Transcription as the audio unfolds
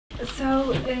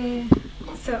So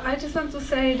I just want to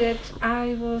say that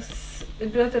I was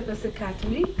brought up as a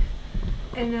Catholic,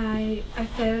 and I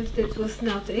felt that was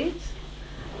not it.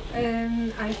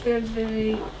 I felt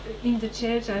very in the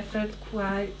church. I felt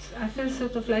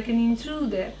sort of like an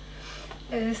intruder.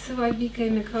 So I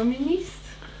became a communist,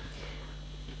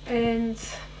 and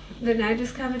then I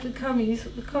discovered that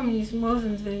communism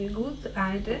wasn't very good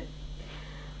either.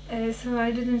 So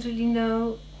I didn't really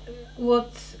know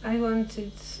what I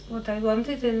wanted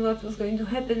and what was going to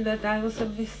happen, but I was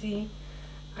obviously,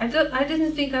 I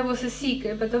didn't think I was a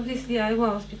seeker, but obviously I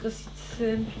was, because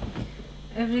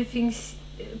it's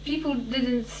people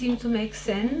didn't seem to make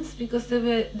sense, because they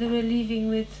were living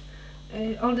with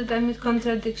all the time with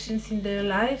contradictions in their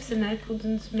lives, and I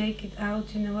couldn't make it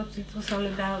out, what it was all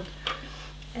about.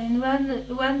 And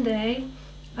one day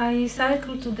I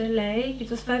cycled to the lake. It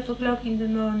was 5 o'clock in the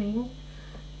morning,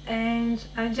 and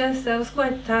I was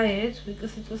quite tired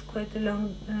because it was quite a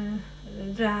long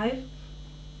drive,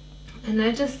 and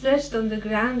I just stretched on the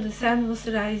ground. The sun was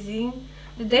rising,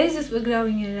 the daisies were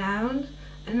growing around,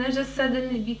 and I just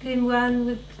suddenly became one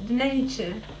with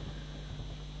nature.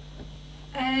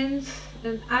 And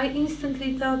I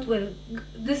instantly thought, well,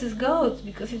 this is God,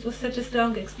 because it was such a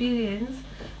strong experience.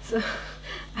 So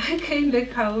I came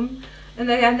back home and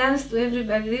I announced to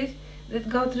everybody that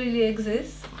God really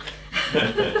exists.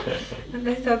 And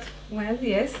I thought, well,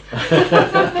 yes.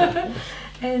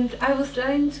 And I was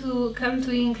trying to come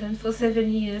to England for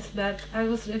 7 years, but I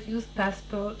was refused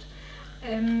passport.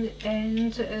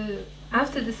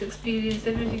 After this experience,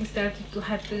 everything started to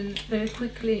happen very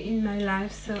quickly in my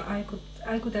life, so I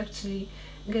could actually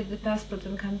get the passport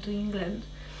and come to England.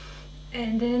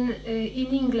 And then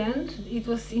in England, it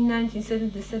was in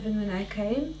 1977 when I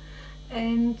came,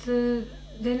 and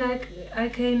then I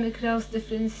came across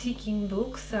different seeking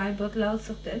books, so I bought lots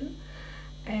of them,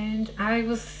 and I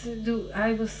was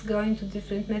going to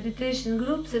different meditation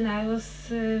groups, and I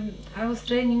was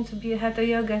training to be a Hatha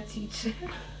Yoga teacher.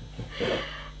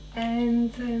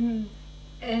 And then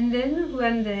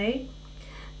one day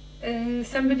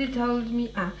somebody told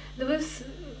me, there was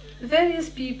various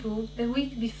people a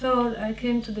week before I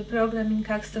came to the program in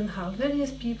Caxton Hall,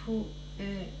 various people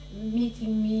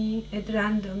meeting me at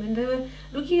random, and they were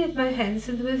looking at my hands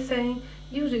and they were saying,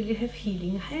 you really have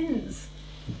healing hands.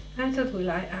 I thought, well,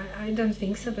 I don't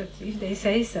think so, but if they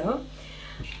say so.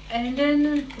 And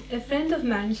then a friend of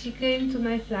mine, she came to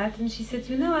my flat and she said,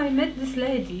 I met this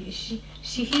lady, she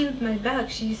healed my back,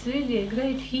 she's really a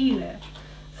great healer.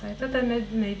 So I thought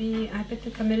maybe I better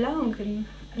come along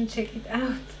and check it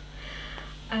out.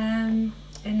 And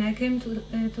I came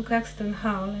to Caxton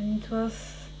Hall, and it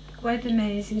was quite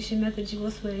amazing. Shri Mataji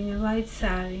was wearing a white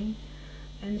sari,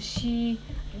 and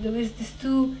there was this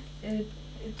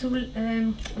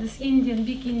this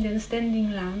big Indian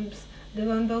standing lamps. They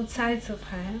were on both sides of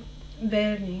her,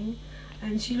 burning,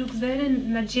 and she looked very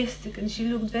majestic, and she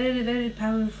looked very, very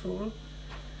powerful.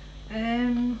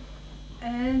 And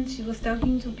she was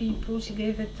talking to people. She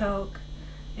gave a talk,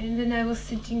 and then I was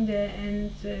sitting there,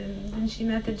 and then Shri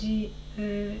Mataji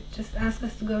just asked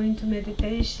us to go into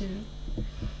meditation,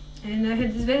 and I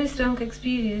had this very strong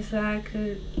experience, like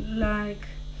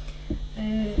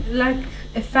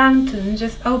a fountain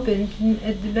just opened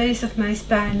at the base of my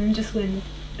spine and just went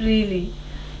really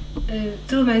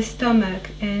through my stomach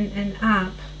and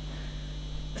up.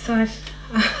 So I was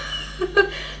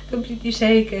completely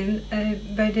shaken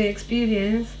by the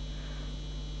experience.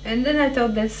 And then I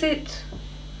thought, that's it.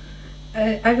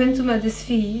 I went to Mother's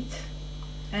feet,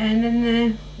 and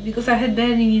then because I had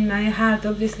burning in my heart,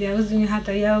 obviously I was doing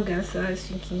Hatha Yoga, so I was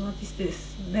thinking, what is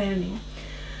this burning?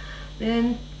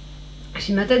 Then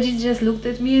Shri Mataji just looked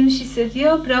at me and she said,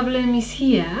 your problem is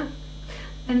here.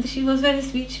 And she was very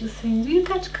sweet. She was saying, do you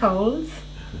catch colds?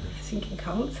 I was thinking,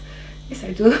 colds? Yes,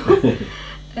 I do.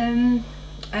 And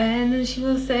then she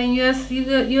was saying, you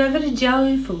are very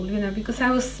joyful, because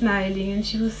I was smiling and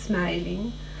she was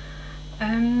smiling.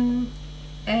 And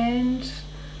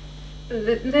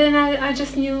then I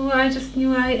just knew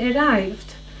I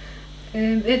arrived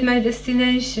at my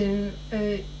destination.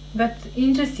 But the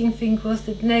interesting thing was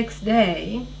that next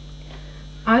day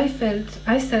I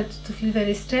started to feel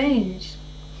very strange,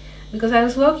 because I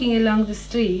was walking along the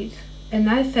street and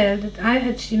I felt that I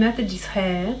had Shri Mataji's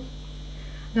hair.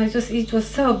 Now it was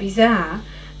so bizarre,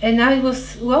 and I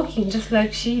was walking just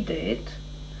like she did.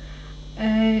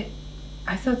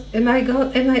 I thought, am I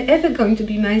ever going to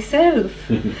be myself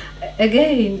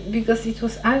again? Because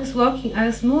I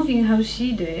was moving how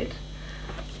she did.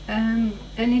 And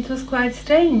it was quite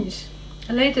strange.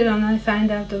 Later on I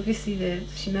find out, obviously, that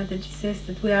Shri Mataji says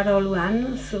that we are all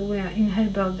one, so we are in her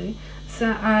body. So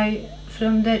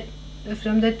from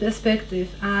that perspective,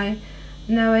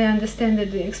 now I understand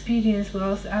that the experience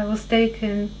was I was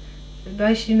taken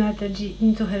by Shri Mataji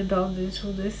into her body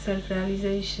through this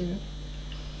self-realization.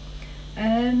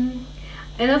 And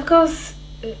of course,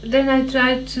 then I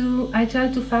tried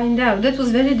to find out. That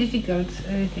was very difficult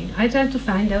thing. I tried to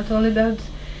find out all about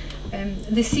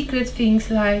the secret things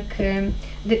like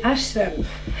the ashram.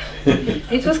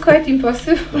 It was quite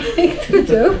impossible thing to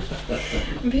do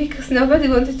because nobody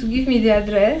wanted to give me the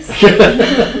address.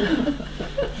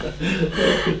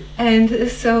 And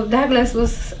so Douglas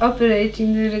was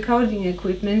operating the recording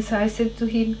equipment, so I said to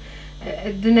him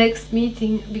at the next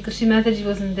meeting, because Shri Mataji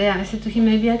wasn't there, I said to him,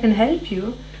 maybe I can help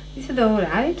you. He said, all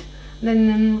right.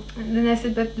 Then I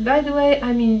said, but by the way,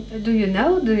 I mean, do you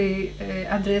know the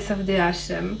address of the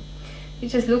ashram? He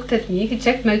just looked at me, he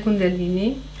checked my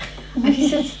kundalini, and he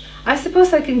said, I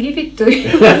suppose I can give it to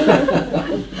you.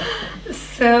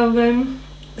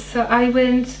 So I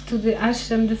went to the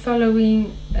ashram the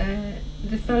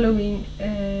following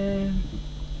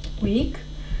week,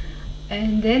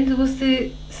 and then there was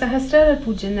the Sahasrara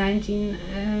Puja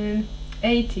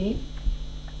 1980,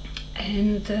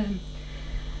 and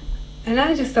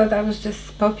I just thought I was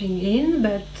just popping in,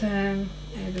 but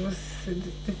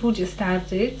the puja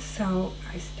started, so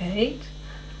I stayed.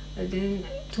 And then,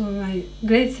 to my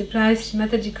great surprise, Shri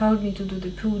Mataji called me to do the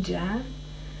puja.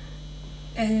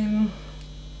 And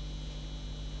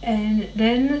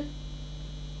then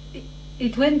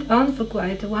it went on for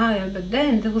quite a while, but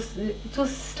then it was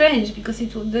strange because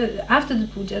after the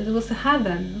puja there was a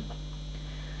havan,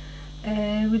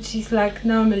 which is like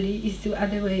normally is the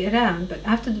other way around, but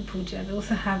after the puja there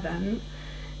was a havan,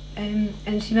 and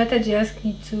Shri Mataji asked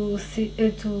me to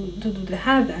do the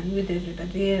havan with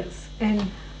everybody else,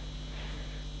 and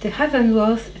the havan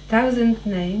was 1,000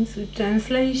 names with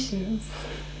translations.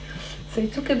 So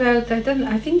it took about,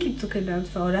 I think it took about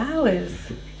 4 hours.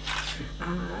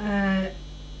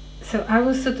 So I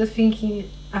was sort of thinking,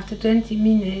 after 20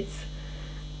 minutes,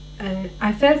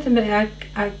 I felt, I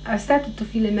started to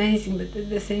feel amazing, but at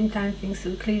the same time things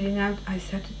were clearing out. I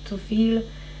started to feel,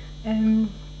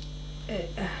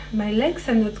 my legs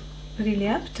are not really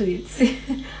up to it.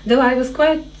 Though I was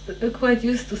quite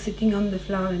used to sitting on the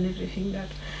floor and everything.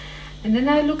 And then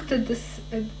I looked at this,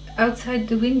 outside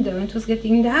the window, and it was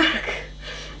getting dark.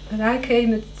 But I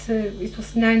came at, it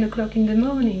was 9 o'clock in the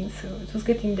morning, so it was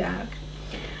getting dark.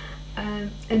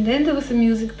 And then there was a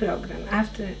music program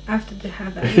after the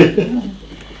Havan.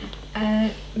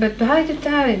 But by the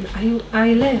time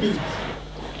I left,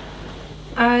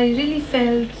 I really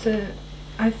felt,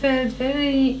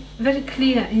 very, very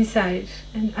clear inside.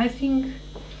 And I think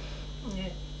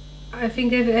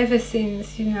ever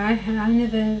since, you know, I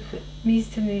never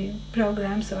missed any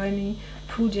programs or any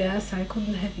pujas. I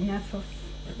couldn't have enough of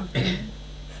them.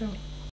 So.